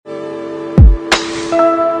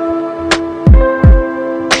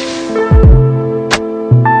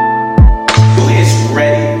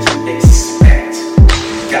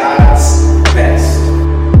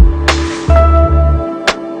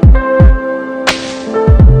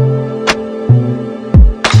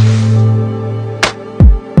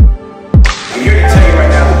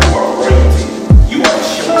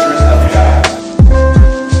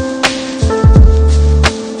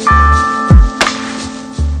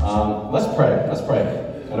Let's pray. Let's pray.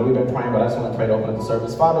 I know we've been praying, but I just want to pray to open up the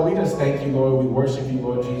service. Father, we just thank you, Lord. We worship you,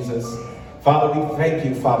 Lord Jesus. Father, we thank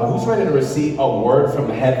you, Father. Who's ready to receive a word from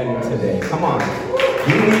heaven today? Come on.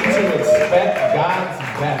 You need to expect God's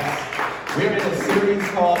best. We're in a series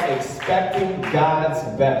called Expecting God's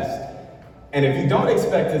Best. And if you don't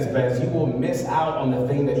expect his best, you will miss out on the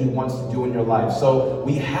thing that he wants to do in your life. So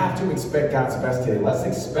we have to expect God's best today. Let's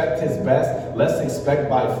expect his best. Let's expect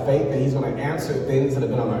by faith that he's going to answer things that have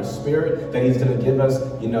been on our spirit, that he's going to give us,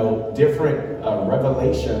 different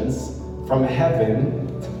revelations from heaven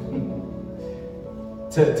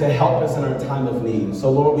to help us in our time of need.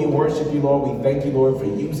 So Lord, we worship you, Lord. We thank you, Lord, for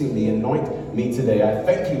using me. Anoint me today. I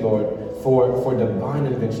thank you, Lord, for divine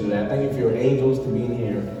intervention today. I thank you for your angels to be in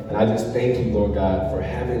here. And I just thank you, Lord God, for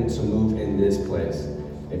heaven to move in this place.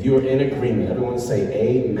 If you are in agreement, everyone say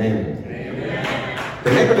amen. Amen.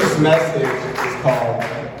 The name of this message is called,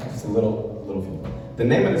 just a little few. The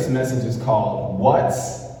name of this message is called,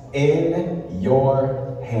 What's in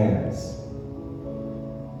Your Hands?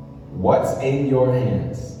 What's in your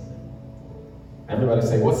hands? Everybody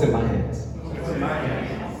say, what's in my hands? What's in my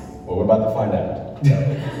hands? Well, we're about to find out.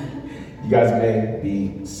 You guys may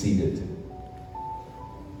be seated.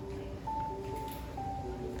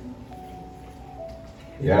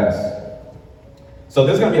 Yes. So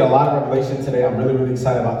there's going to be a lot of revelation today. I'm really, really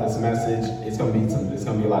excited about this message. It's going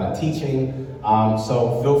to be a lot of teaching.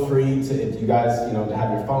 So feel free to, if you guys, to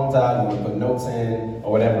have your phones out, you want to put notes in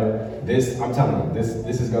or whatever. I'm telling you,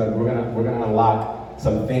 this is going to, we're going to unlock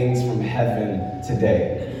some things from heaven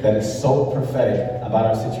today that is so prophetic about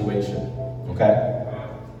our situation. Okay?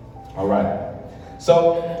 All right.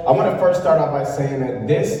 So I want to first start off by saying that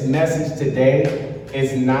this message today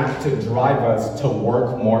is not to drive us to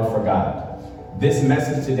work more for God. This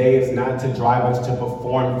message today is not to drive us to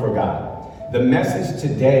perform for God. The message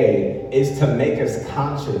today is to make us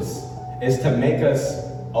conscious, is to make us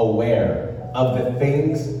aware of the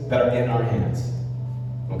things that are in our hands.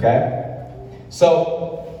 Okay?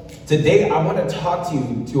 So today I want to talk to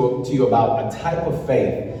you about a type of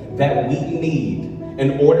faith that we need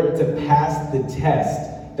in order to pass the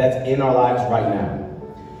test that's in our lives right now.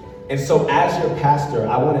 And so as your pastor,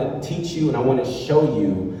 I want to teach you and I want to show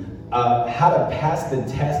you how to pass the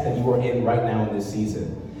test that you are in right now in this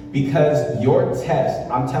season. Because your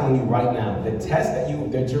test, I'm telling you right now, the test that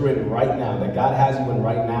you're in right now, that God has you in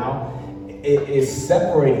right now, it is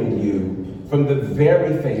separating you from the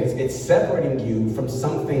very thing. It's separating you from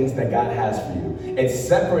some things that God has for you. It's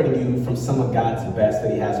separating you from some of God's best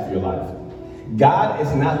that he has for your life. God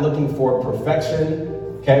is not looking for perfection.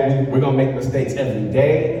 Okay, we're going to make mistakes every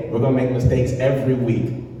day. We're going to make mistakes every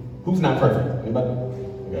week. Who's not perfect? Anybody?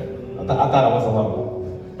 Okay. I thought I was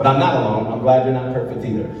alone. But I'm not alone. I'm glad you're not perfect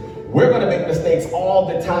either. We're going to make mistakes all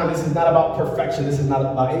the time. This is not about perfection. This is not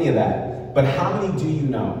about any of that. But how many do you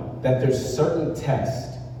know that there's certain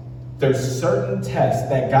tests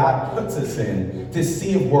that God puts us in to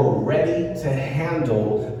see if we're ready to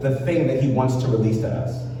handle the thing that he wants to release to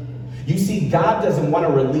us? You see, God doesn't want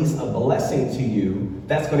to release a blessing to you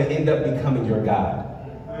that's going to end up becoming your God.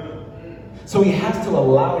 So he has to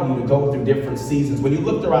allow you to go through different seasons. When you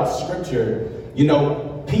look throughout scripture,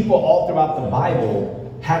 people all throughout the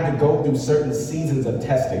Bible had to go through certain seasons of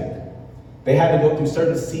testing. They had to go through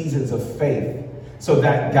certain seasons of faith so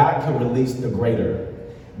that God could release the greater.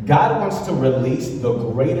 God wants to release the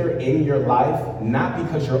greater in your life, not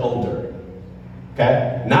because you're older,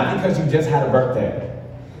 okay? Not because you just had a birthday.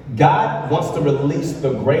 God wants to release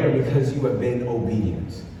the greater because you have been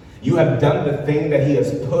obedient. You have done the thing that he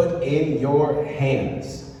has put in your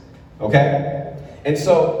hands. Okay? And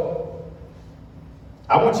so,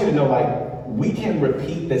 I want you to know, we can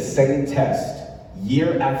repeat the same test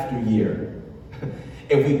year after year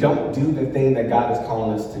if we don't do the thing that God is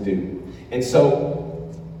calling us to do. And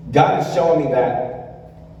so, God is showing me that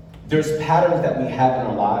there's patterns that we have in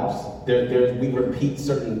our lives. We repeat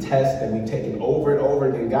certain tests that we've taken over and over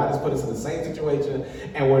again. God has put us in the same situation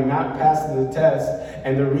and we're not passing the test.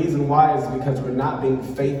 And the reason why is because we're not being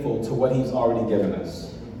faithful to what he's already given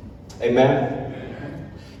us.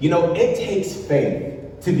 Amen? It takes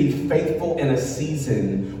faith to be faithful in a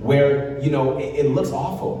season where, it looks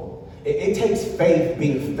awful. It takes faith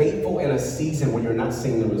being faithful in a season when you're not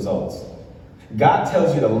seeing the results. God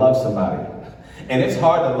tells you to love somebody. And it's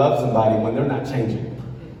hard to love somebody when they're not changing.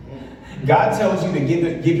 God tells you to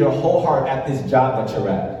give your whole heart at this job that you're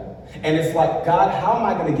at. And it's like, God, how am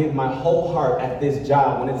I going to give my whole heart at this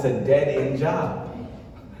job when it's a dead-end job?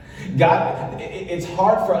 God, it's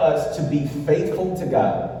hard for us to be faithful to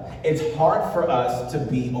God. It's hard for us to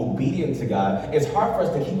be obedient to God. It's hard for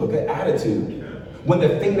us to keep a good attitude when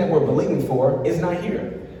the thing that we're believing for is not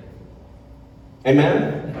here.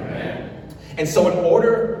 Amen? Amen. And so in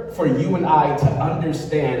order for you and I to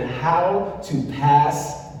understand how to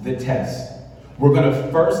pass the test, we're going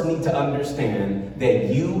to first need to understand that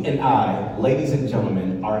you and I, ladies and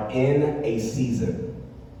gentlemen, are in a season.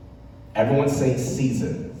 Everyone say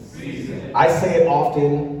season. Season. I say it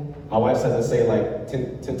often. My wife says I say it like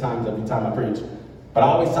 10 times every time I preach. But I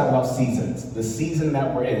always talk about seasons, the season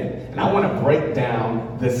that we're in. And I want to break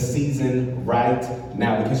down the season right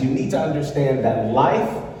now because you need to understand that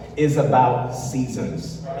life is about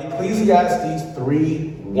seasons. Ecclesiastes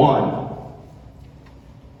 3:1.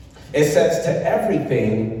 It says, to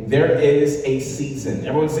everything there is a season.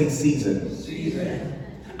 Everyone say season. Season.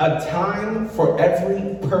 A time for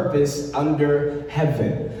every purpose under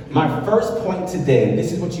heaven. My first point today, and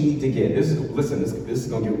this is what you need to get. This is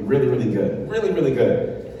going to get really, really good. Really, really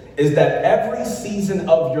good. Is that every season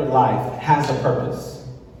of your life has a purpose.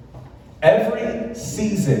 Every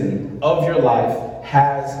season of your life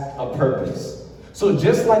has a purpose. So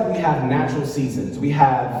just like we have natural seasons, we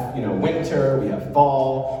have, winter, we have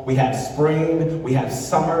fall, we have spring, we have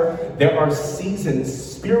summer. There are seasons,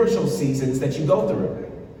 spiritual seasons that you go through.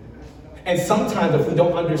 And sometimes if we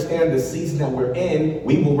don't understand the season that we're in,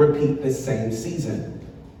 we will repeat the same season.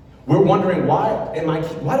 We're wondering, why do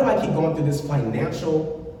I keep going through this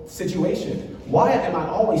financial situation? Why am I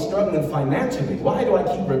always struggling financially? Why do I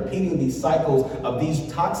keep repeating these cycles of these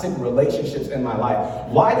toxic relationships in my life?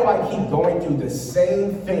 Why do I keep going through the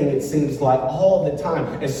same thing, it seems like, all the time?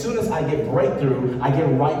 As soon as I get breakthrough, I get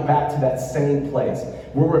right back to that same place.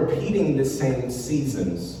 We're repeating the same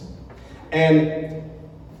seasons. And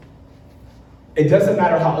it doesn't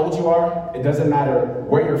matter how old you are. It doesn't matter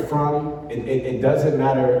where you're from. It doesn't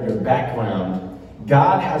matter your background.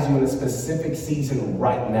 God has you in a specific season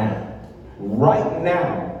right now. Right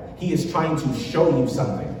now, he is trying to show you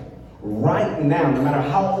something. Right now, no matter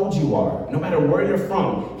how old you are, no matter where you're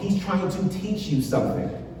from, he's trying to teach you something.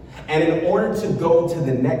 And in order to go to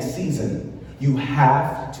the next season, you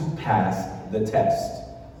have to pass the test.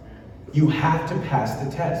 You have to pass the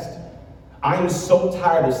test. I am so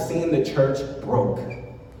tired of seeing the church broke.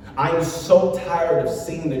 I am so tired of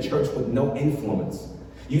seeing the church with no influence.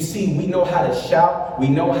 You see, we know how to shout, we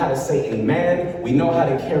know how to say amen, we know how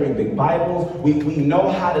to carry big Bibles, we know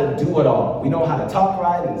how to do it all. We know how to talk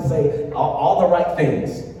right and say all the right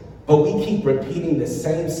things. But we keep repeating the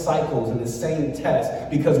same cycles and the same tests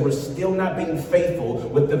because we're still not being faithful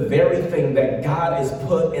with the very thing that God has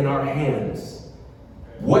put in our hands.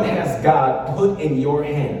 What has God put in your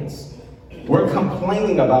hands? We're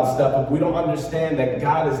complaining about stuff, but we don't understand that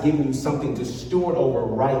God is giving you something to steward over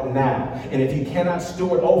right now. And if you cannot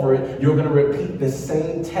steward over it, you're going to repeat the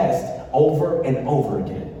same test over and over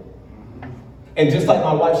again. And just like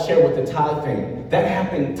my wife shared with the tithe thing, that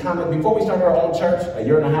happened before we started our own church, a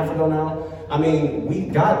year and a half ago now. I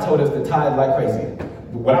mean, God told us to tithe like crazy.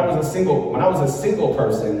 When I was a single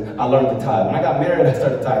person, I learned to tithe. When I got married, I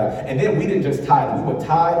started tithing. And then we didn't just tithe. We would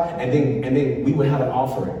tithe, and then we would have an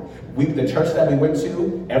offering. The church that we went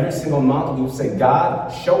to, every single month, we would say, God,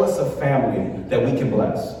 show us a family that we can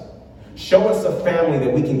bless. Show us a family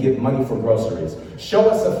that we can give money for groceries. Show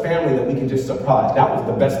us a family that we can just surprise. That was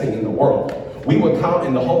the best thing in the world. We would come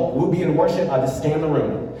and we'd be in worship, I'd just scan the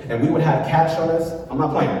room. And we would have cash on us. I'm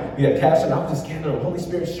not playing. We had cash on us, I would just scan the room. Holy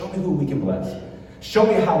Spirit, show me who we can bless. Show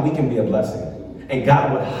me how we can be a blessing. And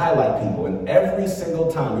God would highlight people. And every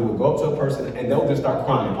single time we would go up to a person and they'll just start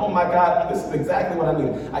crying. Oh my God, this is exactly what I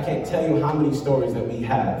mean. I can't tell you how many stories that we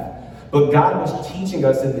have. But God was teaching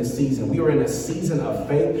us in this season. We were in a season of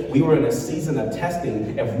faith. We were in a season of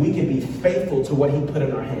testing if we could be faithful to what he put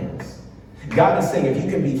in our hands. God is saying if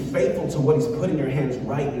you can be faithful to what he's put in your hands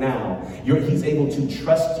right now, he's able to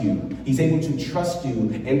trust you. He's able to trust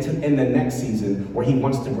you in the next season where he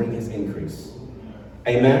wants to bring his increase.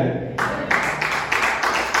 Amen?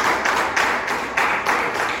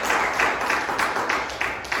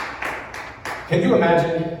 Can you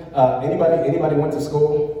imagine, anybody went to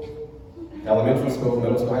school? Elementary school,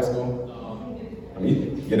 middle school, high school? I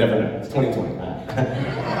mean, you never know. It's 2020.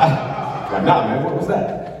 Like, nah, man, what was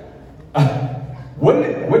that?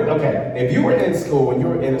 Okay, if you were in school when you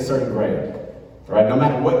were in a certain grade, right, no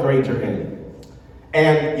matter what grade you're in,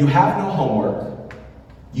 and you have no homework,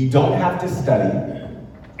 you don't have to study,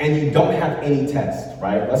 and you don't have any tests,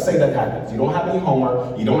 right? Let's say that happens. You don't have any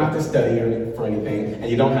homework, you don't have to study for anything, and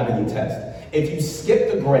you don't have any tests. If you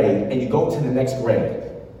skip the grade and you go to the next grade,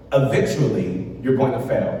 eventually you're going to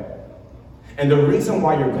fail. And the reason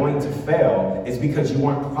why you're going to fail is because you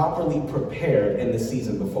weren't properly prepared in the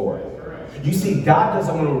season before. You see, God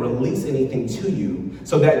doesn't want to release anything to you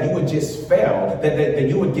so that you would just fail, that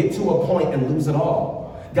you would get to a point and lose it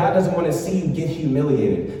all. God doesn't want to see you get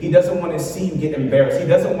humiliated. He doesn't want to see you get embarrassed. He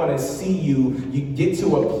doesn't want to see you get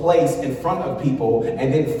to a place in front of people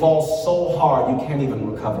and then fall so hard you can't even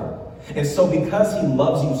recover. And so because he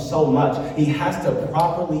loves you so much, he has to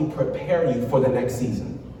properly prepare you for the next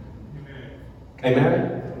season.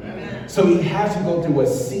 Amen? So he has you go through a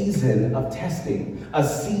season of testing, a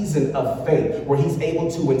season of faith, where he's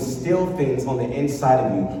able to instill things on the inside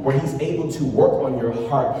of you, where he's able to work on your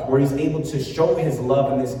heart, where he's able to show his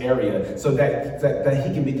love in this area so that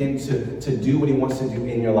he can begin to do what he wants to do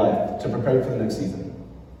in your life, to prepare you for the next season.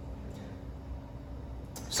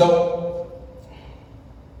 So,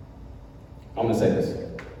 I'm going to say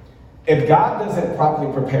this. If God doesn't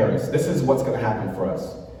properly prepare us, this is what's going to happen for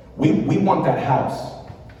us. We want that house.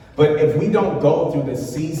 But if we don't go through the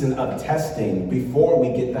season of testing before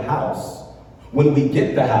we get the house, when we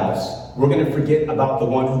get the house, we're going to forget about the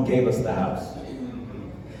one who gave us the house.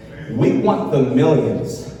 We want the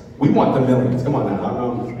millions. We want the millions. Come on now.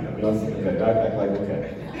 Okay. Act like,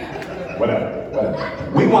 okay.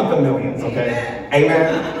 Whatever. We want the millions, okay?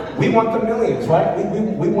 Amen. We want the millions, right?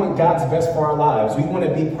 We want God's best for our lives. We want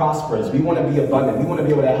to be prosperous. We want to be abundant. We want to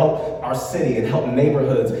be able to help our city and help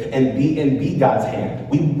neighborhoods and be God's hand.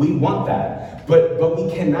 We want that. But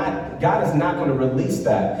we cannot, God is not going to release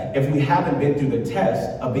that if we haven't been through the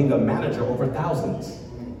test of being a manager over thousands.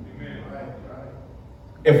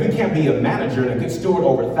 If we can't be a manager and a good steward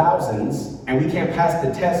over thousands, and we can't pass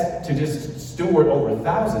the test to just steward over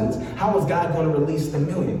thousands, how is God going to release the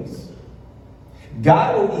millions?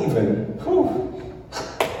 God will even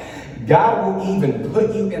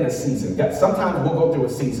put you in a season. Sometimes we'll go through a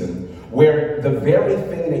season where the very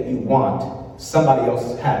thing that you want, somebody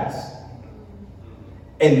else has.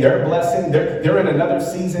 And their blessing, they're in another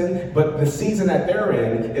season, but the season that they're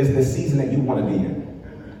in is the season that you want to be in.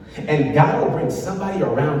 And God will bring somebody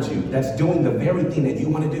around you that's doing the very thing that you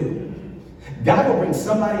want to do. God will bring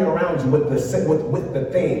somebody around you with the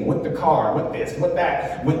thing, with the car, with this, with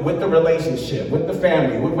that, with the relationship, with the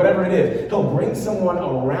family, with whatever it is. He'll bring someone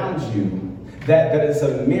around you that is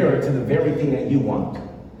a mirror to the very thing that you want.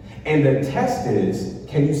 And the test is,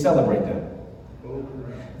 can you celebrate them?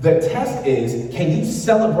 The test is, can you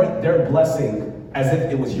celebrate their blessing as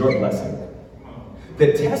if it was your blessing?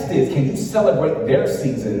 The test is, can you celebrate their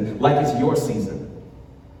season like it's your season?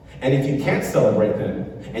 And if you can't celebrate them,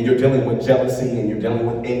 and you're dealing with jealousy, and you're dealing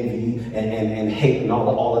with envy, and hate, and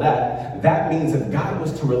all of that, that means if God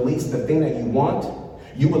was to release the thing that you want,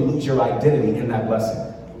 you would lose your identity in that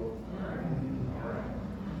blessing.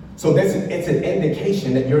 So it's an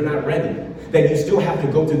indication that you're not ready, that you still have to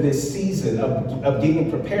go through this season of getting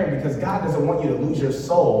prepared, because God doesn't want you to lose your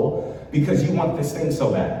soul because you want this thing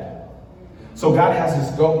so bad. So God has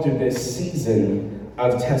us go through this season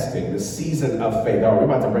of testing, the season of faith. All right, we're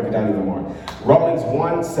about to break it down even more. Romans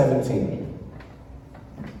 1:17.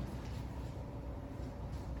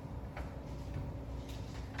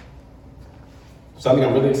 Something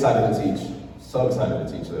I'm really excited to teach. So excited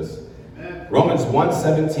to teach this. Romans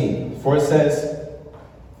 1:17. For it says,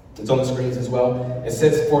 it's on the screens as well. It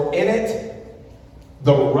says, for in it,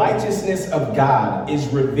 the righteousness of God is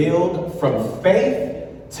revealed from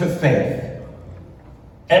faith to faith.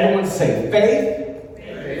 Everyone say faith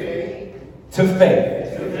to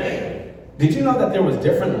faith. Did you know that there was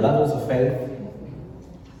different levels of faith?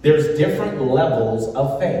 There's different levels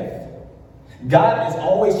of faith. God is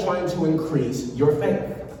always trying to increase your faith.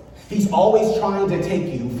 He's always trying to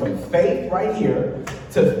take you from faith right here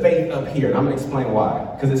to faith up here. And I'm going to explain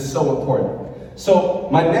why, because it's so important. So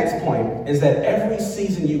my next point is that every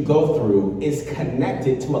season you go through is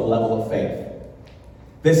connected to a level of faith.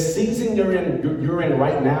 The season you're in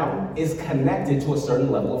right now is connected to a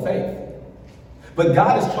certain level of faith. But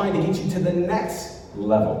God is trying to get you to the next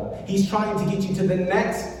level. He's trying to get you to the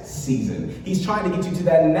next season. He's trying to get you to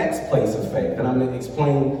that next place of faith. And I'm going to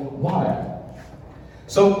explain why.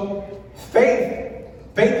 So faith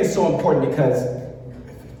is so important because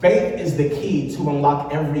faith is the key to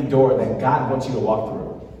unlock every door that God wants you to walk through.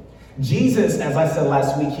 Jesus, as I said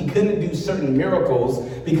last week, he couldn't do certain miracles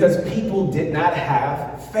because people did not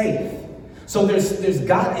have faith. So there's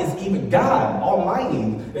God is even God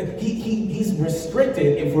Almighty. He's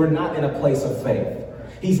restricted if we're not in a place of faith.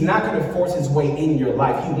 He's not going to force his way in your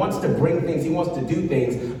life. He wants to bring things, he wants to do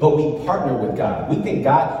things, but we partner with God. We think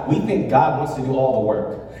God wants to do all the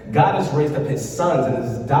work. God has raised up his sons and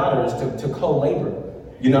his daughters to co-labor.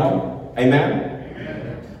 You know? Amen?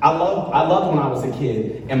 I loved when I was a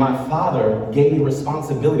kid, and my father gave me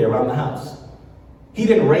responsibility around the house. He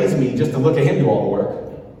didn't raise me just to look at him do all the work.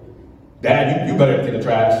 Dad, you better empty the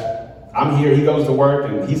trash. I'm here, he goes to work,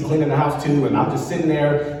 and he's cleaning the house too, and I'm just sitting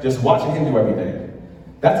there just watching him do everything.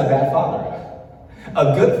 That's a bad father.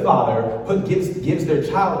 A good father gives their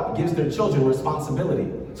children responsibility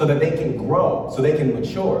so that they can grow, so they can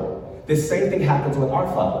mature. This same thing happens with our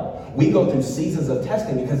Father. We go through seasons of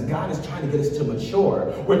testing because God is trying to get us to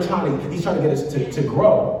mature. He's trying to get us to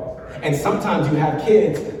grow. And sometimes you have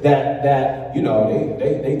kids that you know,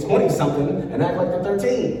 they 20-something and act like they're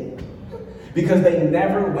 13. Because they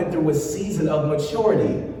never went through a season of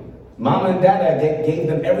maturity. Mama and Dada gave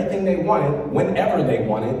them everything they wanted, whenever they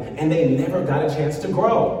wanted, and they never got a chance to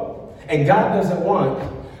grow. And God doesn't want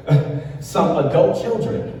some adult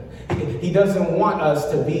children. He doesn't want us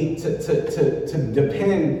to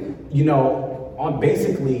depend, you know,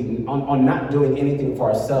 on not doing anything for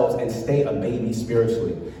ourselves and stay a baby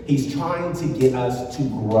spiritually. He's trying to get us to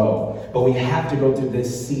grow, but we have to go through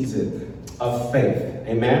this season of faith.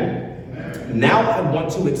 Amen? Now I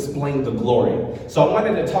want to explain the glory. So I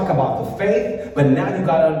wanted to talk about the faith, but now you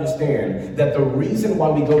got to understand that the reason why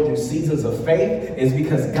we go through seasons of faith is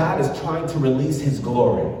because God is trying to release his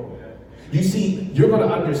glory. You see, you're going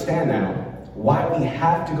to understand now why we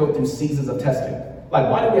have to go through seasons of testing. Like,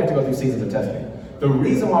 why do we have to go through seasons of testing? The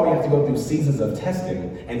reason why we have to go through seasons of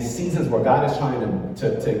testing and seasons where God is trying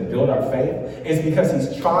to build our faith is because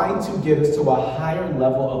he's trying to get us to a higher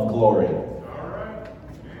level of glory.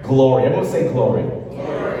 Glory. Everyone say glory.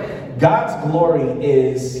 Glory. God's glory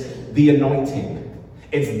is the anointing.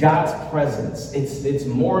 It's God's presence. It's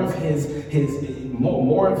more of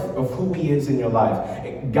more of who he is in your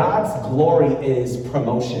life. God's glory is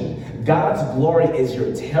promotion. God's glory is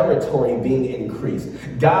your territory being increased.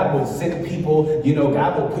 God will send people, you know,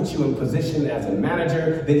 God will put you in position as a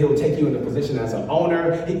manager, then he'll take you into position as an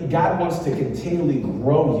owner. God wants to continually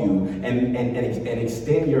grow you and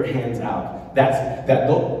extend your hands out.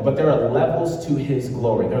 But there are levels to his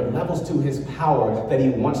glory. There are levels to his power that he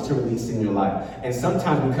wants to release in your life. And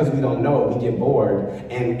sometimes because we don't know it, we get bored.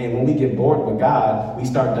 And when we get bored with God, we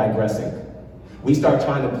start digressing. We start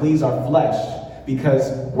trying to please our flesh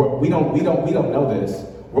because we don't know this.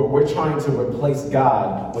 We're trying to replace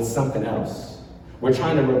God with something else. We're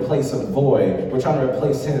trying to replace a void. We're trying to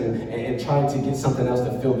replace him and trying to get something else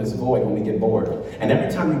to fill this void when we get bored. And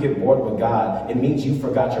every time you get bored with God, it means you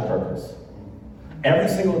forgot your purpose. Every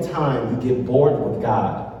single time you get bored with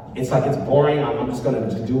God, it's like it's boring, I'm just going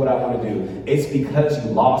to do what I want to do. It's because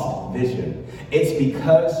you lost vision. It's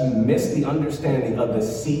because you missed the understanding of the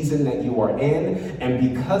season that you are in, and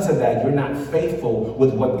because of that, you're not faithful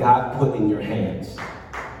with what God put in your hands.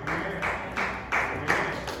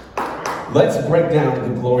 Let's break down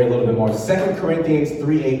the glory a little bit more. 2 Corinthians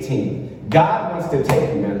 3:18. God wants to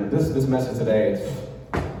take you, man. This message today,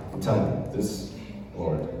 I'm telling you, this,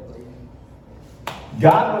 Lord.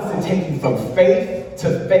 God wants to take you from faith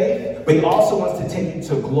to faith, but he also wants to take you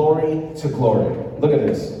to glory to glory. Look at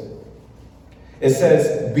this. It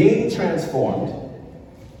says, being transformed.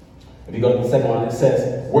 If you go to the second one, it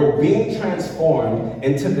says, we're being transformed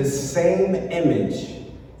into the same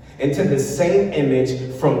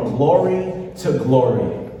image from glory to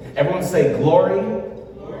glory. Everyone say glory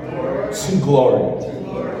to glory.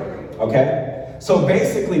 Okay? So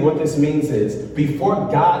basically what this means is, before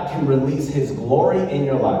God can release his glory in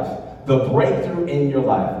your life, the breakthrough in your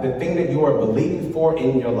life, the thing that you are believing for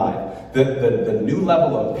in your life, the new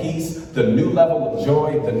level of peace, the new level of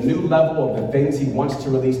joy, the new level of the things he wants to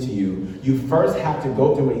release to you, you first have to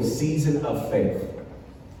go through a season of faith.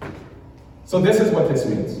 So this is what this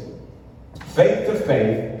means. Faith to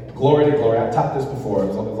faith, glory to glory. I taught this before, it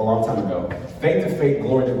was a long time ago. Faith to faith,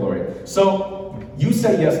 glory to glory. So you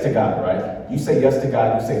say yes to God, right? You say yes to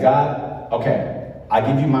God. You say, God, okay, I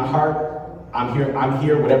give you my heart. I'm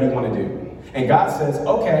here, whatever you want to do. And God says,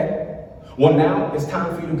 okay, well now it's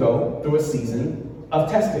time for you to go through a season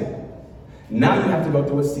of testing. Now you have to go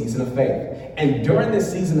through a season of faith. And during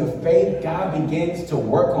this season of faith, God begins to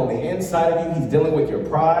work on the inside of you. He's dealing with your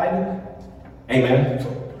pride. Amen.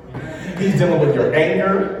 He's dealing with your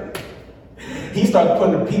anger. He starts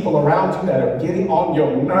putting the people around you that are getting on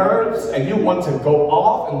your nerves and you want to go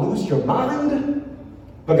off and lose your mind.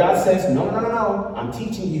 But God says, no. I'm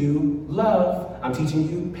teaching you love. I'm teaching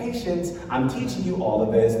you patience. I'm teaching you all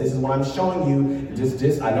of this. This is what I'm showing you.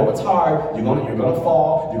 Just I know it's hard. You're gonna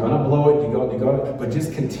fall. You're gonna blow it. But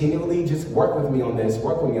just continually just work with me on this.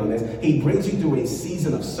 Work with me on this. He brings you through a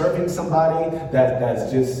season of serving somebody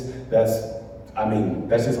that's just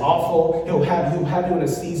awful. He'll have you in a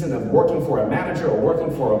season of working for a manager or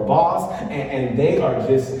working for a boss, and they are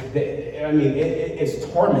it's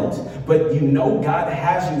torment. But you know God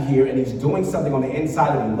has you here, and he's doing something on the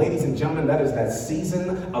inside of you. Ladies and gentlemen, that is that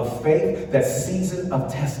season of faith, that season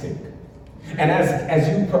of testing. And as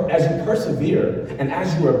you persevere and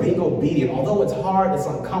as you are being obedient, although it's hard, it's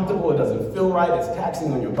uncomfortable, it doesn't feel right, it's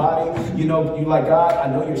taxing on your body, you know, you're like, God,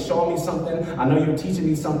 I know you're showing me something, I know you're teaching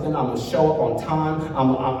me something, I'm gonna show up on time,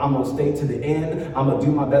 I'm gonna stay to the end, I'm gonna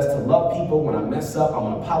do my best to love people. When I mess up, I'm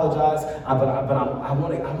gonna apologize, but I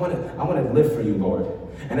want to live for you, Lord.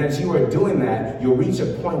 And as you are doing that, you'll reach a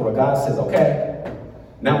point where God says, okay,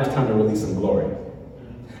 now it's time to release some glory.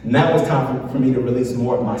 Now it's time for me to release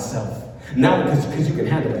more of myself. Now, because you can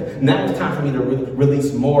handle it. Now it's time for me to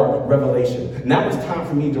release more revelation. Now it's time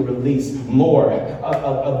for me to release more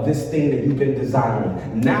of this thing that you've been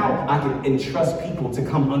desiring. Now I can entrust people to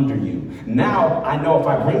come under you. Now I know if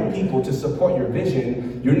I bring people to support your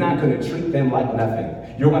vision, you're not going to treat them like nothing.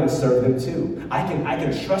 You're going to serve them too. I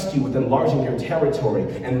can trust you with enlarging your territory,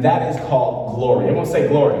 and that is called glory. Everyone say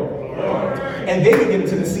glory. Glory. And then you get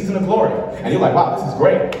into the season of glory, and you're like, wow, this is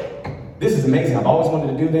great. This is amazing. I've always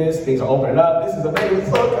wanted to do this. Things are opening up. This is amazing.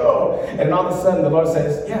 It's so cool. And then all of a sudden, the Lord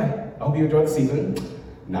says, yeah, I hope you enjoyed the season.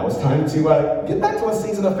 Now it's time to get back to a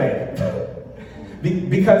season of faith.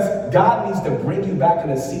 Because God needs to bring you back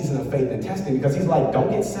in a season of faith and testing, because he's like,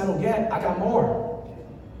 don't get settled yet. I got more.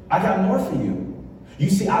 I got more for you.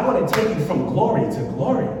 You see, I want to take you from glory to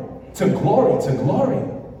glory, to glory to glory.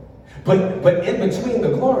 But in between the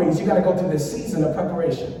glories, you got to go through this season of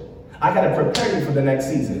preparation. I got to prepare you for the next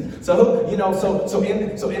season. So in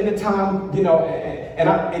the time, you know,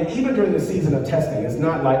 and even during the season of testing, it's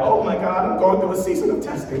not like, oh my God, I'm going through a season of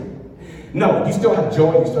testing. No, you still have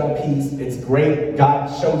joy, you still have peace. It's great. God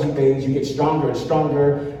shows you things. You get stronger and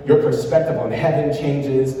stronger. Your perspective on heaven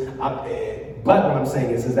changes. But what I'm saying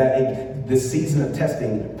is that the season of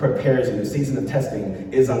testing prepares you. The season of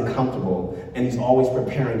testing is uncomfortable, and he's always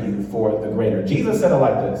preparing you for the greater. Jesus said it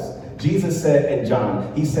like this. Jesus said in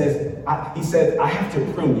John, he said, I have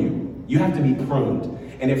to prune you. You have to be pruned.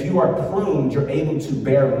 And if you are pruned, you're able to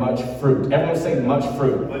bear much fruit. Everyone say much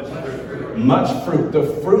fruit. Much fruit. Much fruit. The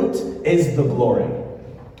fruit is the glory.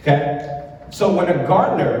 Okay? So when a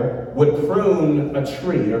gardener would prune a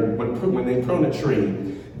tree, or when they prune a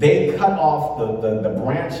tree, they cut off the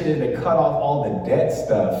branches, they cut off all the dead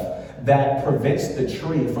stuff that prevents the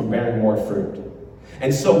tree from bearing more fruit.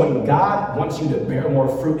 And so when God wants you to bear more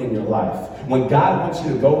fruit in your life, when God wants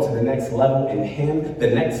you to go to the next level in him, the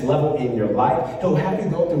next level in your life, he'll have you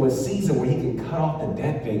go through a season where he can cut off the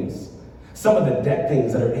dead things. Some of the dead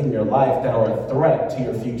things that are in your life that are a threat to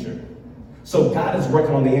your future. So God is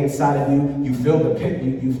working on the inside of you. You feel the pit,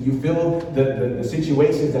 you feel the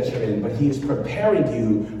situations that you're in, but he is preparing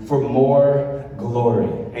you for more glory.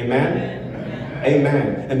 Amen?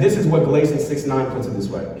 Amen. And this is what Galatians 6:9 puts it this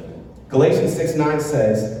way. Galatians 6:9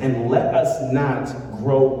 says, and let us not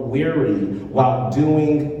grow weary while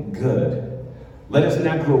doing good. Let us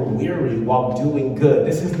not grow weary while doing good.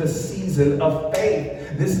 This is the season of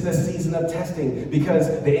faith. This is the season of testing, because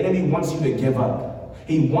the enemy wants you to give up.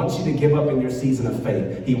 He wants you to give up in your season of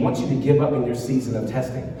faith. He wants you to give up in your season of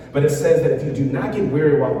testing. But it says that if you do not get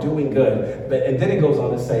weary while doing good, and then it goes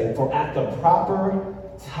on to say, for at the proper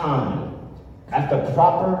time,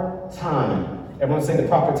 everyone say the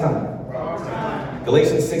proper time.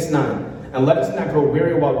 Galatians 6:9. And let us not grow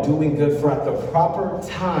weary while doing good, for at the proper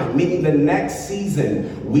time, meaning the next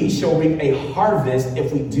season, we shall reap a harvest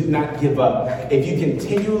if we do not give up. If you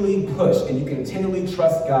continually push and you continually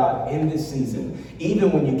trust God in this season,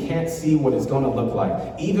 even when you can't see what it's going to look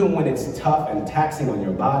like, even when it's tough and taxing on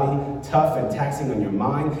your body, tough and taxing on your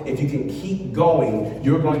mind, if you can keep going,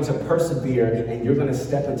 you're going to persevere and you're going to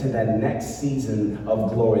step into that next season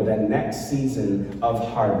of glory, that next season of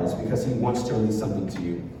harvest, because he wants to release something to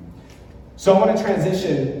you. So I want to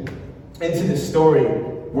transition into the story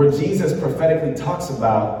where Jesus prophetically talks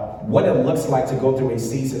about what it looks like to go through a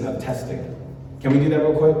season of testing. Can we do that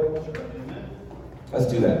real quick? Let's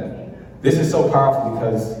do that. This is so powerful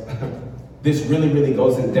because this really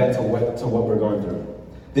goes in depth to what we're going through.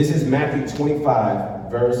 This is Matthew 25,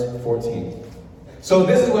 verse 14. So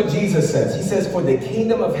this is what Jesus says. He says, for the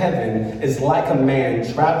kingdom of heaven is like a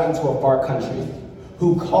man traveling to a far country,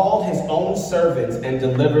 who called his own servants and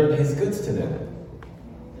delivered his goods to them.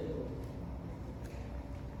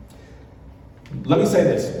 Let me say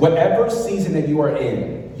this. Whatever season that you are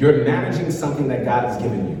in, you're managing something that God has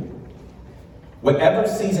given you. Whatever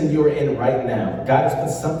season you are in right now, God has put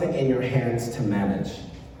something in your hands to manage.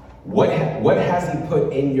 What has he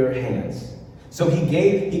put in your hands? So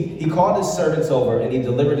he called his servants over and he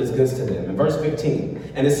delivered his goods to them. In verse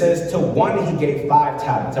 15, and it says, to one he gave 5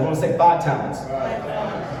 talents. Everyone say 5 talents. 5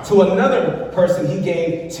 talents. To another person he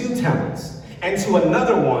gave 2 talents. And to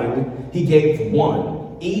another one he gave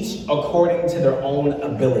 1, each according to their own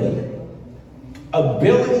ability.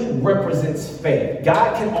 Ability represents faith.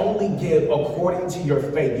 God can only give according to your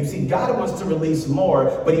faith. You see, God wants to release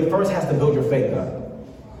more, but he first has to build your faith up.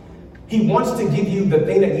 He wants to give you the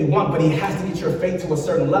thing that you want, but he has to get your faith to a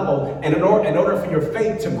certain level. And in order for your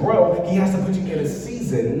faith to grow, he has to put you in a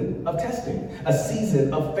season of testing, a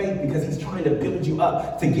season of faith, because he's trying to build you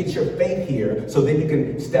up to get your faith here so then you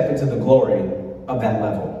can step into the glory of that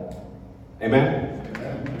level. Amen?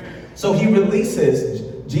 So he releases,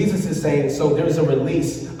 Jesus is saying, so there's a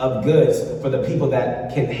release of goods for the people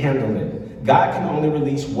that can handle it. God can only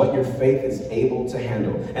release what your faith is able to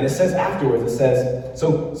handle. And it says afterwards, it says,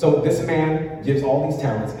 so this man gives all these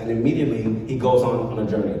talents, and immediately he goes on a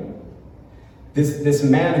journey. This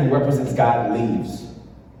man who represents God leaves.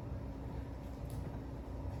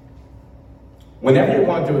 Whenever you're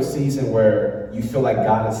going through a season where you feel like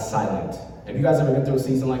God is silent, have you guys ever been through a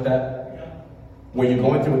season like that? Yeah. Where you're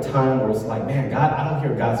going through a time where it's like, man, God, I don't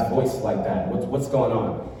hear God's voice like that. What's going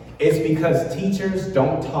on? It's because teachers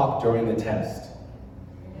don't talk during the test.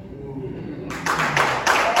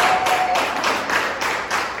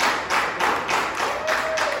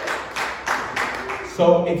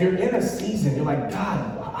 So if you're in a season, you're like,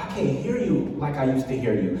 God, I can't hear you like I used to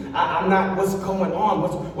hear you. I'm not, what's going on?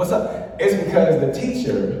 What's up? It's because the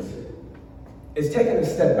teacher is taking a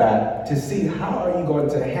step back to see how are you going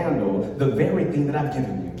to handle the very thing that I've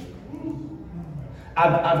given you.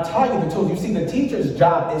 I've taught you the tools. You see, the teacher's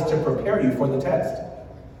job is to prepare you for the test.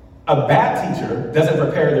 A bad teacher doesn't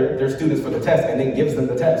prepare their students for the test and then gives them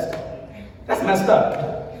the test. That's messed up.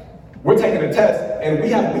 We're taking a test, and we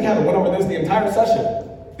haven't went over this the entire session,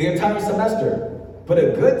 the entire semester. But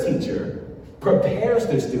a good teacher prepares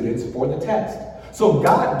their students for the test. So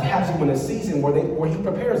God has you in a season where he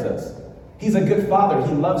prepares us. He's a good father.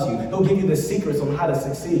 He loves you. He'll give you the secrets on how to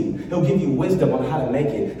succeed. He'll give you wisdom on how to make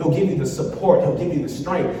it. He'll give you the support. He'll give you the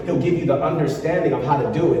strength. He'll give you the understanding of how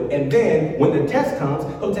to do it. And then when the test comes,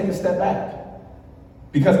 he'll take a step back.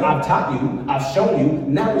 Because I've taught you, I've shown you,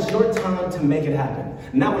 now it's your time to make it happen.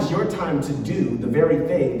 Now it's your time to do the very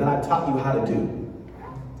thing that I taught you how to do.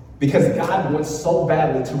 Because God wants so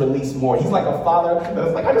badly to release more. He's like a father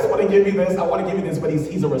that's like, I just want to give you this, I want to give you this, but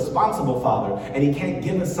he's a responsible father, and he can't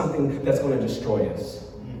give us something that's going to destroy us.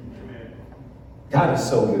 God is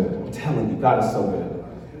so good. I'm telling you, God is so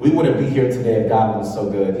good. We wouldn't be here today if God was so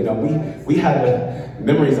good. You know, we had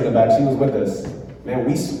memories in the back. She was with us. Man,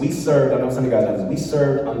 we served, I know some of you guys know this, we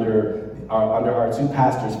served under our two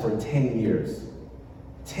pastors for 10 years.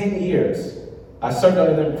 10 years. I served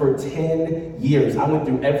under them for 10 years. I went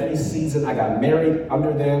through every season. I got married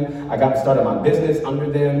under them. I got started my business under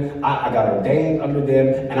them. I got ordained under them.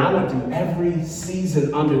 And I went through every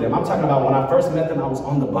season under them. I'm talking about when I first met them, I was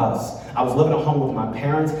on the bus. I was living at home with my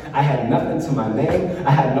parents. I had nothing to my name. I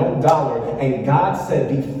had no dollar. And God said,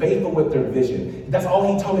 be faithful with their vision. That's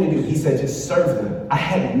all he told me to do. He said, just serve them. I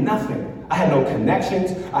had nothing. I had no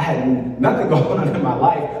connections. I had nothing going on in my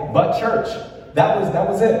life but church. That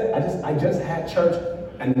was it. I just had church,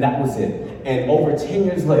 and that was it. And over 10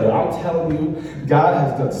 years later, I'm telling you, God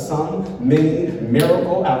has done some many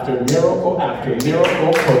miracle after miracle after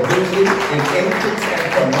miracle, provision and increase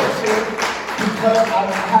and promotion, because I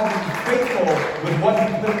had to be faithful with what he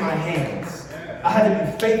put in my hands. I had to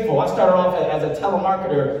be faithful. I started off as a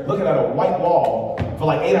telemarketer looking at a white wall for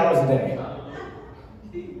like 8 hours a day.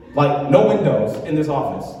 Like no windows in this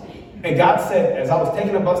office. And God said, as I was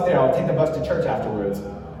taking the bus there, I would take the bus to church afterwards.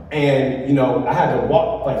 And, you know, I had to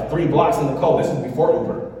walk like 3 blocks in the cold. This was before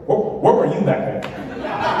Uber. Where were you back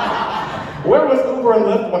then? Where was Uber and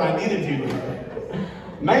Lyft when I needed you?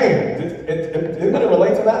 Man, anybody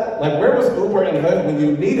relate to that? Like, where was Uber and Lyft when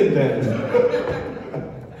you needed them?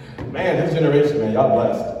 Man, this generation, man, y'all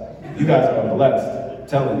blessed. You guys are blessed, I'm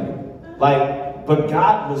telling you. Like, but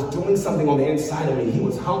God was doing something on the inside of me. He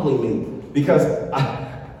was humbling me because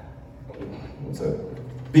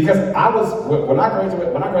Because when I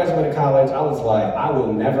graduated college, I was like,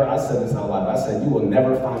 I said this out loud, I said, you will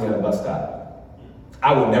never find me at a bus stop.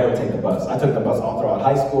 I would never take the bus. I took the bus all throughout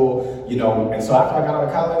high school, you know, and so after I got out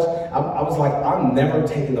of college, I was like, I'm never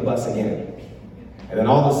taking the bus again. And then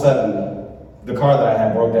all of a sudden, the car that I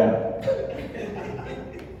had broke down.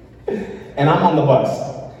 And I'm on the bus.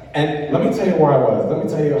 And let me tell you where I was. Let me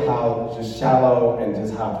tell you how just shallow and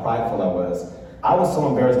just how prideful I was. I was so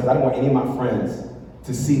embarrassed because I didn't want any of my friends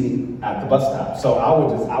to see me at the bus stop. So I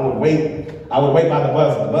would wait by the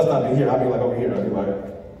bus. If the bus stop be here, I'd be like over here. I'd be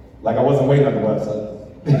like I wasn't waiting on the bus.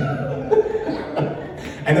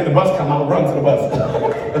 And then the bus come, I would run to the bus.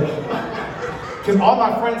 Because all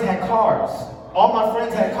my friends had cars. All my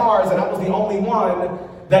friends had cars, and I was the only one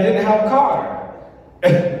that didn't have a car.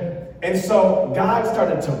 And so God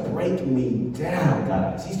started to break me down,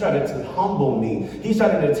 guys. He started to humble me. He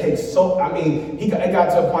started to take it got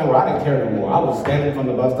to a point where I didn't care anymore. I was standing from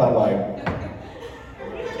the bus stop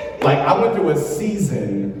like I went through a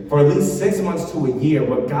season for at least 6 months to a year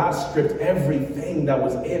where God stripped everything that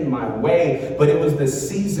was in my way. But it was the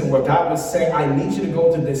season where God was saying, I need you to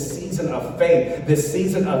go through this season of faith, this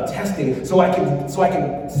season of testing, so I can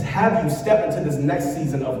have you step into this next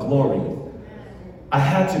season of glory. I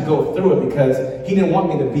had to go through it because he didn't want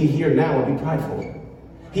me to be here now and be prideful.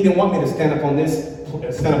 He didn't want me to stand up in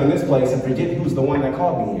this place and forget who's the one that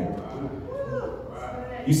called me here.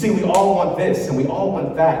 You see, we all want this and we all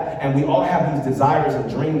want that, and we all have these desires and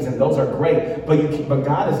dreams, and those are great, but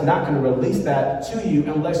God is not going to release that to you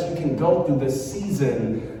unless you can go through this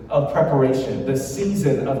season of preparation, the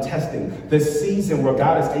season of testing, the season where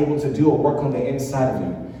God is able to do a work on the inside of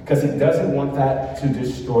you, because he doesn't want that to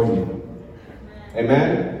destroy you.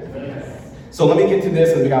 Amen? Yes. So let me get to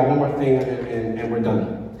this, and we got one more thing, and we're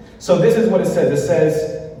done. So this is what it says. It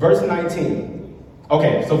says, verse 19.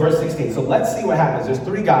 Okay, so verse 16. So let's see what happens. There's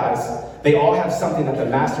 3 guys. They all have something that the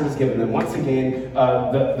master has given them. Once again,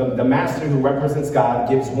 the master who represents God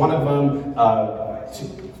gives one of them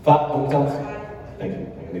 5 talents. Thank you.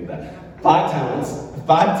 I need that. 5 talents.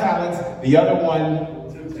 5 talents. The other one,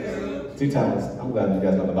 2 talents. I'm glad you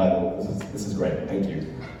guys know the Bible. This is great. Thank you.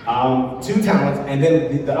 2 talents, and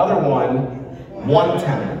then the other one, 1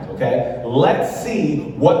 talent, okay? Let's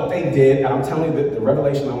see what they did, and I'm telling you the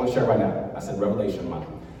revelation I want to share right now. I said revelation, Mom.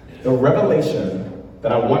 The revelation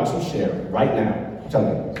that I want to share right now, I'm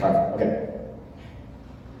telling you, okay.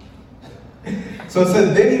 So it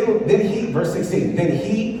says, then he, verse 16, then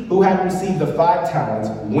he who had received the 5 talents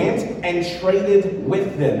went and traded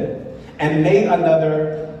with them and made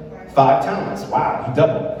another 5 talents. Wow, he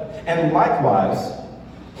doubled. And likewise,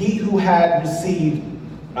 he who had received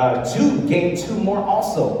 2 gained 2 more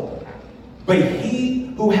also. But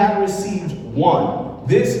he who had received 1,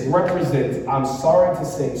 this represents, I'm sorry to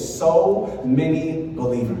say, so many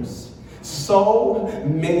believers. So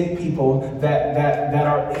many people that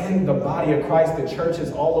are in the body of Christ, the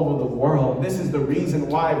churches all over the world. This is the reason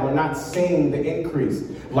why we're not seeing the increase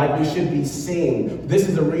like we should be seeing. This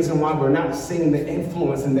is the reason why we're not seeing the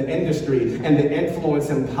influence in the industry and the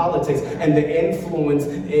influence in politics and the influence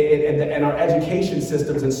in our education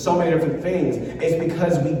systems and so many different things. It's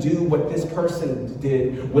because we do what this person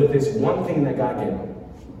did with this one thing that God gave them.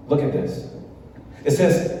 Look at this. It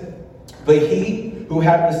says, but he who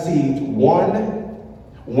had received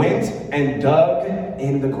 1 went and dug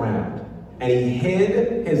in the ground, and he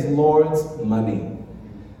hid his Lord's money.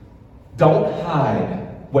 Don't hide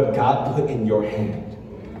what God put in your hand.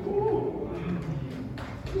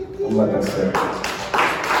 I'm gonna let that sit.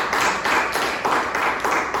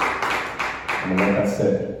 I'm gonna let that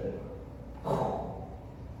sit.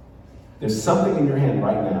 There's something in your hand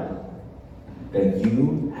right now that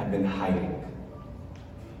you have been hiding.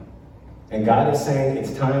 And God is saying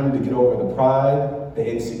it's time to get over the pride,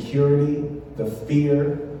 the insecurity, the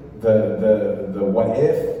fear, the what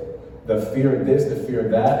if, the fear of this, the fear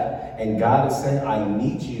of that. And God is saying, I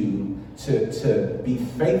need you to be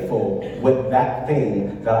faithful with that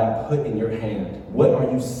thing that I put in your hand. What are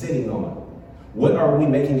you sitting on? What are we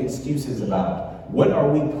making excuses about? What are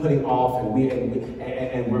we putting off and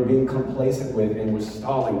we're being complacent with and we're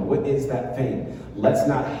stalling? What is that thing? Let's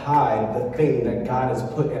not hide the thing that God has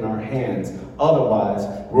put in our hands. Otherwise,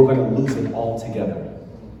 we're going to lose it altogether.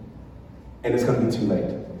 And it's going to be too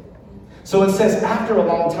late. So it says, after a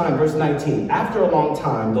long time, verse 19, after a long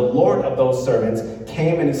time, the Lord of those servants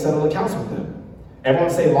came and he settled accounts with them.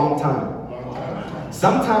 Everyone say long time. Long time.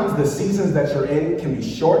 Sometimes the seasons that you're in can be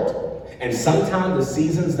short, and sometimes the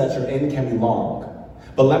seasons that you're in can be long.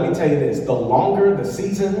 But let me tell you this, the longer the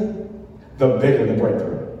season, the bigger the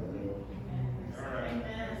breakthrough.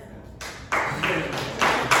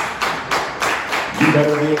 You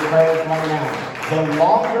better be encouraged right now. The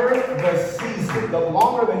longer the season, the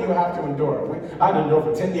longer that you have to endure. I had to endure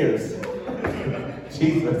for 10 years.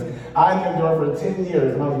 Jesus. I had to endure for 10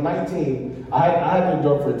 years. When I was 19, I had to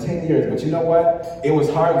endure for 10 years. But you know what? It was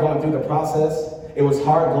hard going through the process. It was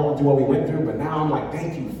hard going through what we went through, but now I'm like,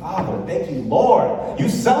 thank you, Father. Thank you, Lord. You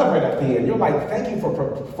celebrate at the end. You're like, thank you for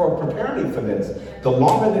preparing me for this. The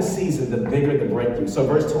longer the season, the bigger the breakthrough. So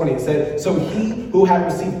verse 20, it said, so he who had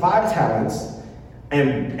received 5 talents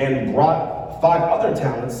and brought 5 other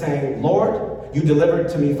talents, saying, Lord, you delivered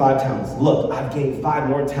to me 5 talents. Look, I've gained 5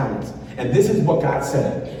 more talents. And this is what God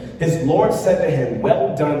said. His Lord said to him,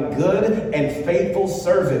 well done, good and faithful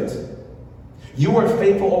servant. You were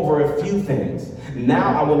faithful over a few things.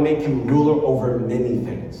 Now I will make you ruler over many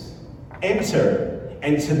things. Enter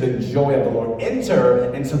into the joy of the Lord.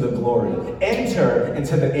 Enter into the glory. Enter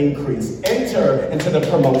into the increase. Enter into the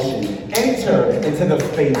promotion. Enter into the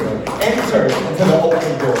favor. Enter into the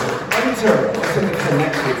open door. Enter into the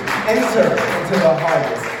connections. Enter into the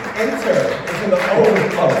harvest. Enter into the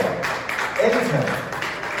overflow. Enter.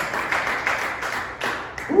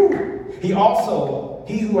 Woo.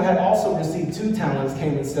 He who had also received 2 talents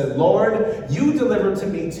came and said, Lord, you delivered to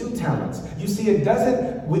me 2 talents. You see,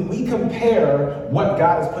 we compare what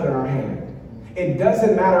God has put in our hand. It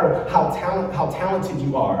doesn't matter how talented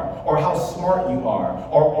you are, or how smart you are,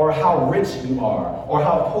 or how rich you are, or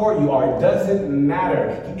how poor you are. It doesn't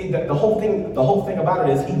matter. The whole thing about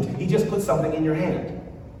it is he just put something in your hand.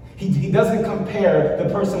 He doesn't compare the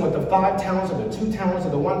person with the 5 talents or the 2 talents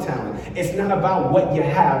or the 1 talent. It's not about what you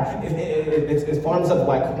have. It's in terms of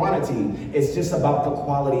like quantity. It's just about the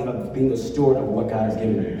quality of being a steward of what God has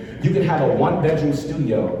given you. You can have a 1-bedroom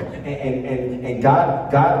studio, and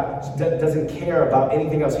God doesn't care about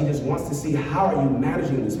anything else. He just wants to see, how are you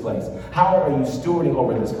managing this place? How are you stewarding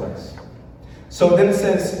over this place? So then it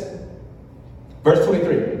says, verse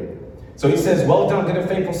 23. So he says, well done, good and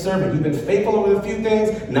faithful servant. You've been faithful over a few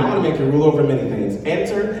things. Now I'm going to make you rule over many things.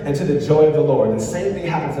 Enter into the joy of the Lord. And the same thing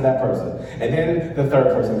happens to that person. And then the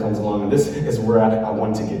third person comes along. And this is where I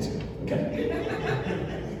want to get to. Okay.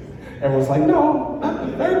 Everyone's like, no, not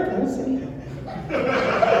the third person.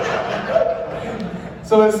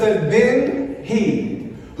 So it says, then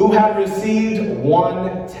he who had received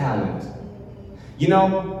 1 talent. You know,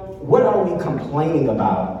 what are we complaining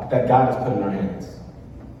about that God has put in our hands?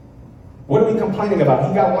 What are we complaining about?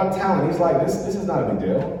 He got 1 talent. He's like, this is not a big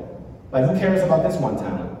deal. Like, who cares about this 1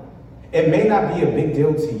 talent? It may not be a big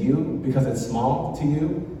deal to you because it's small to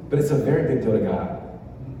you, but it's a very big deal to God.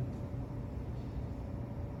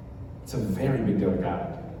 It's a very big deal to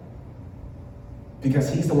God. Because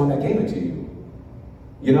he's the one that gave it to you.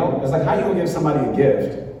 You know, it's like, how you gonna give somebody a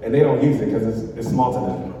gift and they don't use it because it's small to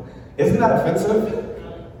them? Isn't that offensive?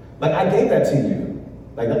 Like, I gave that to you.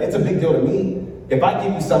 Like, it's a big deal to me. If I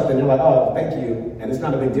give you something, you're like, oh, thank you, and it's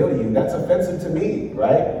not a big deal to you, that's offensive to me,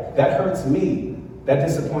 right? That hurts me. That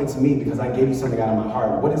disappoints me because I gave you something out of my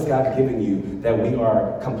heart. What has God given you that we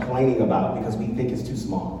are complaining about because we think it's too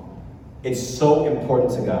small? It's so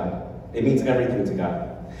important to God. It means everything to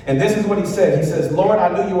God. And this is what he said. He says, Lord, I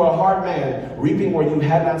knew you were a hard man, reaping where you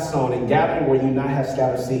had not sown and gathering where you not have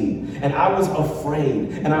scattered seed. And I was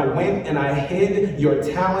afraid, and I went and I hid your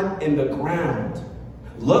talent in the ground.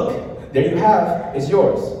 Look, there you have, it's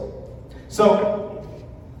yours. So,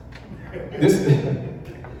 this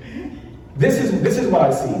is what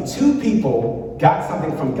I see. 2 people got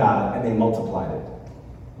something from God and they multiplied it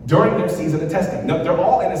during their season of testing. No, they're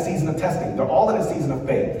all in a season of testing. They're all in a season of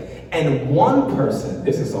faith. And 1 person,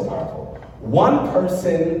 this is so powerful. 1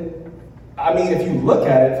 person, I mean, if you look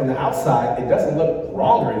at it from the outside, it doesn't look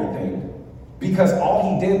wrong or anything because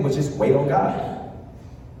all he did was just wait on God.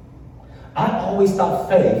 I always thought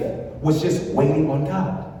faith was just waiting on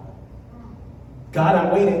God. God,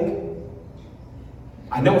 I'm waiting.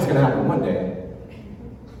 I know it's going to happen one day.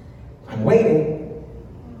 I'm waiting.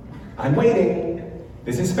 I'm waiting.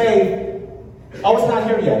 This is faith. Oh, it's not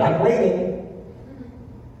here yet. I'm waiting.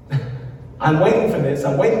 I'm waiting for this.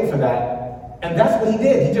 I'm waiting for that. And that's what he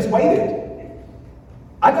did. He just waited.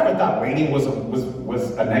 I never thought waiting was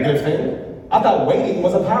a negative thing. I thought waiting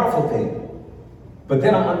was a powerful thing. But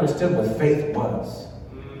then I understood what faith was.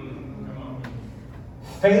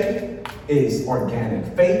 Faith is organic.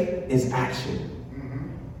 Faith is action.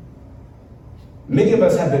 Many of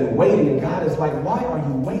us have been waiting, and God is like, why are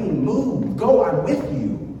you waiting? Move. Go. I'm with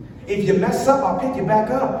you. If you mess up, I'll pick you back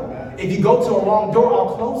up. If you go to a wrong door,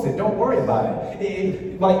 I'll close it. Don't worry about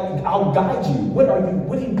it. I'll guide you. What are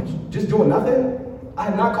you just doing nothing? I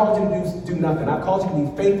have not called you to do nothing. I've called you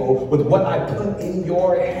to be faithful with what I put in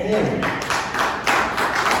your hand.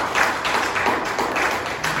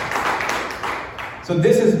 So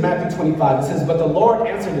this is Matthew 25. It says, but the Lord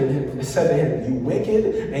answered him, said to him, you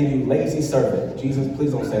wicked and you lazy servant. Jesus,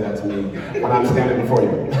 please don't say that to me when I'm standing before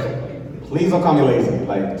you. Please don't call me lazy.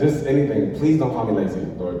 Like, just anything. Please don't call me lazy,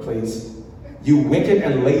 Lord, please. You wicked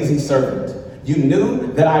and lazy servant. You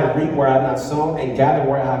knew that I reap where I have not sown and gather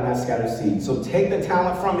where I have not scattered seed. So take the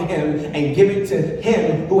talent from him and give it to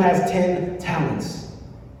him who has 10 talents.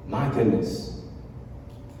 My goodness.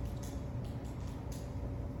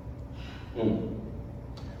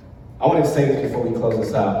 I want to say this before we close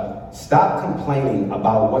this out. Stop complaining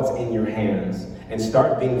about what's in your hands and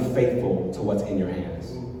start being faithful to what's in your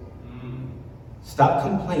hands. Stop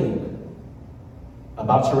complaining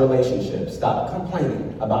about your relationship. Stop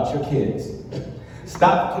complaining about your kids.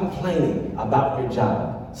 Stop complaining about your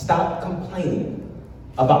job. Stop complaining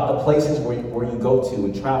about the places where you go to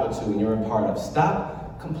and travel to and you're a part of.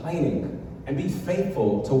 Stop complaining and be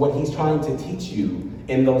faithful to what he's trying to teach you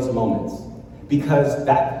in those moments. Because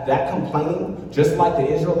that complaining, just like the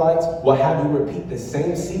Israelites, will have you repeat the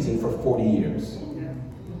same season for 40 years.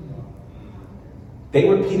 They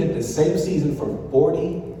repeated the same season for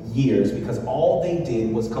 40 years because all they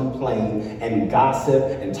did was complain and gossip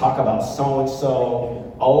and talk about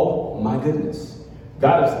so-and-so. Oh my goodness.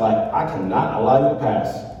 God is like, I cannot allow you to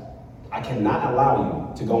pass. I cannot allow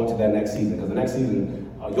you to go into that next season, because the next season,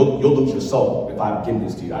 you'll lose your soul if I give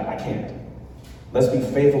this to you. I can't. Let's be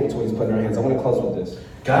faithful to what he's put in our hands. I want to close with this.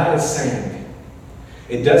 God is saying,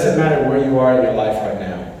 it doesn't matter where you are in your life right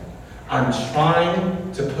now. I'm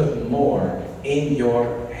trying to put more in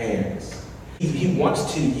your hands. He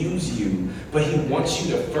wants to use you, but he wants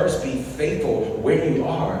you to first be faithful where you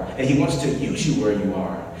are. And he wants to use you where you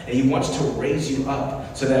are. And he wants to raise you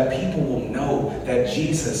up so that people will know that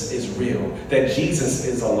Jesus is real, that Jesus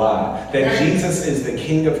is alive, that Jesus is the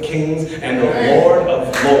King of Kings and the Lord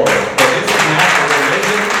of Lords. That this is not a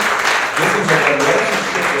religion, this is a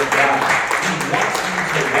relationship with God. He wants you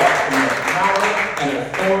to walk in the power and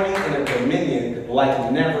authority and a dominion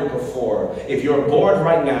like never before. If you're bored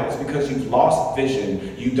right now, it's because you've lost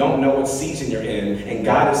vision. You don't know what season you're in, and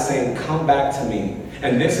God is saying, come back to me.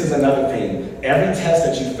 And this is another thing. Every test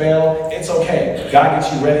that you fail, it's okay. God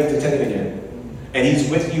gets you ready to take it again. And he's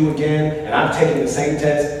with you again. And I've taken the same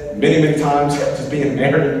test many, many times, just being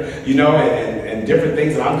married, and different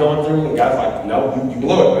things that I'm going through. And God's like, no, you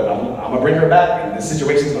blew it, but I'm going to bring her back. And the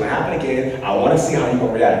situation's going to happen again. I want to see how you're going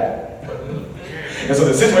to react. And so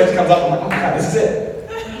the situation comes up. I'm like, oh my God, this is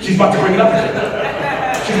it. She's about to bring it up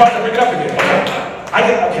again. She's about to bring it up again.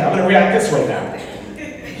 Okay, I'm going to react this way now.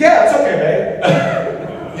 Yeah, it's okay, babe.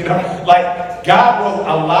 Like God will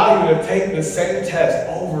allow you to take the same test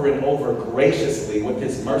over and over graciously with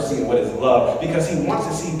his mercy and with his love, because he wants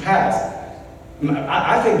to see you pass.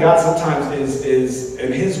 I think God sometimes is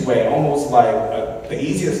in his way almost like the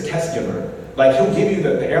easiest test giver. Like he'll give you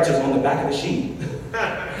the answers on the back of the sheet.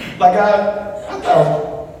 Like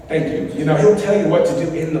thank you. He'll tell you what to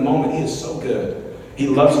do in the moment. He is so good. He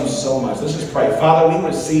loves you so much. Let's just pray. Father, we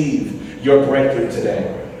receive your breakthrough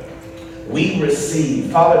today. We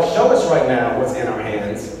receive. Father, show us right now what's in our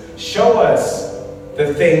hands. Show us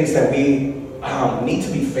the things that we need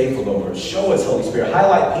to be faithful over. Show us, Holy Spirit.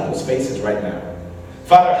 Highlight people's faces right now.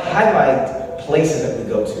 Father, highlight places that we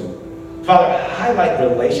go to. Father, highlight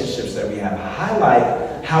relationships that we have.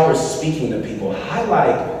 Highlight how we're speaking to people.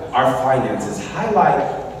 Highlight our finances.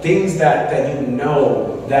 Highlight things that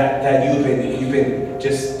you've been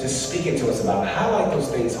just speaking to us about. Highlight those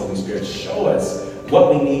things, Holy Spirit. Show us what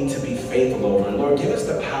we need to be faithful over. And Lord, give us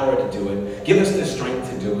the power to do it. Give us the strength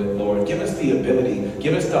to do it, Lord. Give us the ability.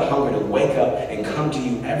 Give us the hunger to wake up and come to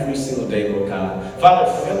you every single day, Lord God. Father,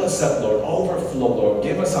 fill us up, Lord. Overflow, Lord.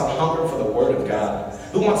 Give us a hunger for the Word of God.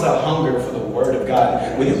 Who wants a hunger for the Word of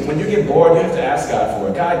God? When you get bored, you have to ask God for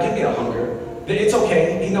it. God, give me a hunger. It's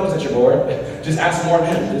okay. He knows that you're bored. Just ask more of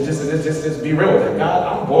him. Just be real with him. God,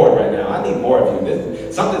 I'm bored right now. I need more of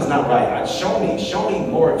you. Something's not right. Show me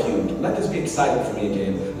more of you. Let this be exciting for me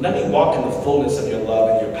again. Let me walk in the fullness of your love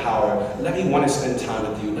and your power. Let me want to spend time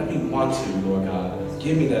with you. Let me want to, Lord God.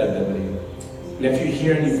 Give me that ability. And if you're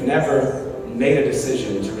here and you've never made a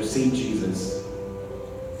decision to receive Jesus,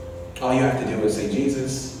 all you have to do is say,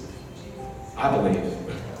 Jesus, I believe.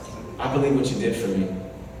 I believe what you did for me.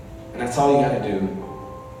 And that's all you got to do.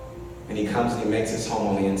 And he comes and he makes his home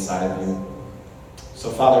on the inside of you. So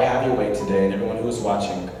Father, have your way today, and everyone who is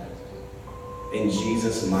watching, in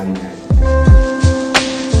Jesus' mighty name.